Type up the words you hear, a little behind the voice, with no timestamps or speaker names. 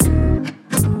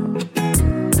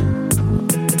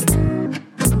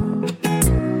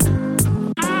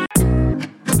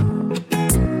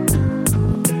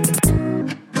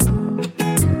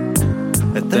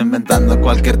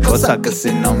cualquier cosa que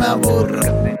si no me aburro.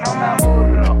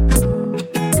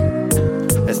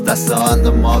 Está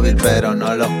sonando un móvil pero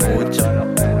no lo escucho.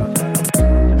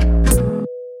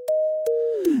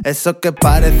 Eso que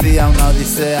parecía una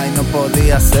odisea y no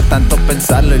podía ser tanto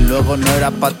pensarlo y luego no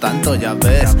era pa' tanto, ya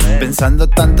ves. Pensando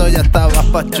tanto ya estabas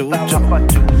pachucho.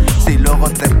 Si luego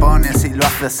te pones y lo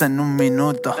haces en un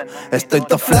minuto. Estoy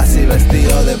to flashy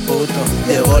vestido de puto.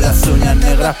 Llevo las uñas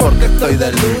negras porque estoy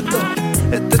de luto.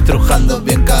 Estoy trujando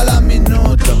bien cada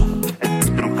minuto.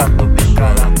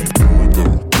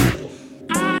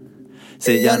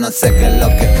 Si yo no sé qué es lo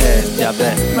que es, ya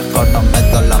ves, mejor no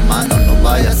meto la mano, no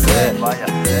vaya a ser.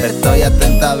 Estoy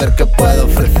atenta a ver qué puedo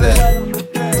ofrecer.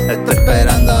 Estoy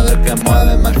esperando a ver qué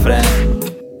mueve my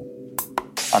friend.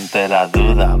 Ante la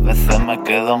duda, a veces me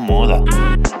quedo muda.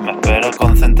 Me espero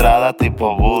concentrada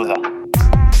tipo Buda.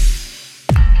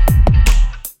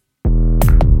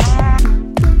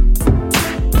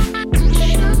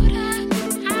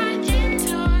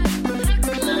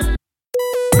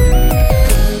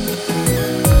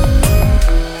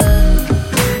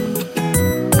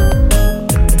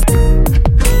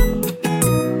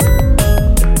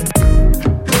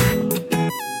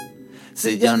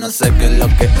 Si yo no sé qué es lo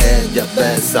que es, ya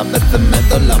ves, a veces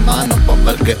meto la mano pa'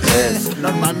 ver qué es.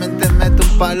 Normalmente meto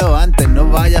un palo antes, no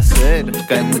vaya a ser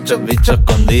que hay muchos bichos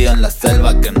escondidos en la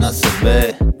selva que no se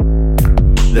ve.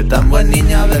 De tan buen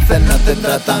niño a veces no te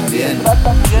tratan bien.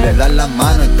 Le das la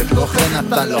mano y te cogen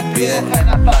hasta los pies.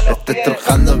 Estoy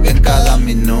trujando bien cada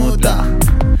minuta.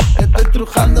 Estoy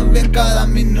trujando bien cada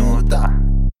minuta.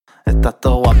 Estás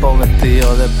todo guapo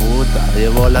vestido de puta.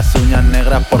 Llevo las uñas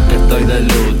negras porque estoy de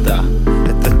luta.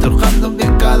 Estoy trujando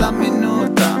bien cada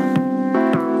minuta.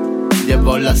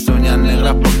 Llevo las uñas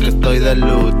negras porque estoy de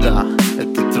luta.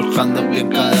 Estoy trujando bien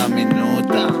cada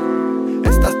minuta.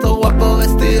 Estás todo guapo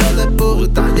vestido de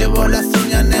puta. Llevo las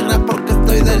uñas negras porque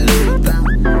estoy de luta.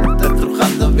 Estoy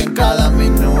trujando bien cada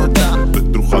minuta. Estoy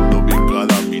trujando bien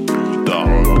cada minuta.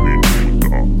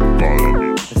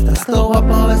 Estás todo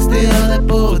guapo vestido de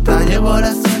puta. Llevo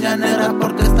las uñas negras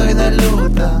porque estoy de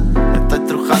luta.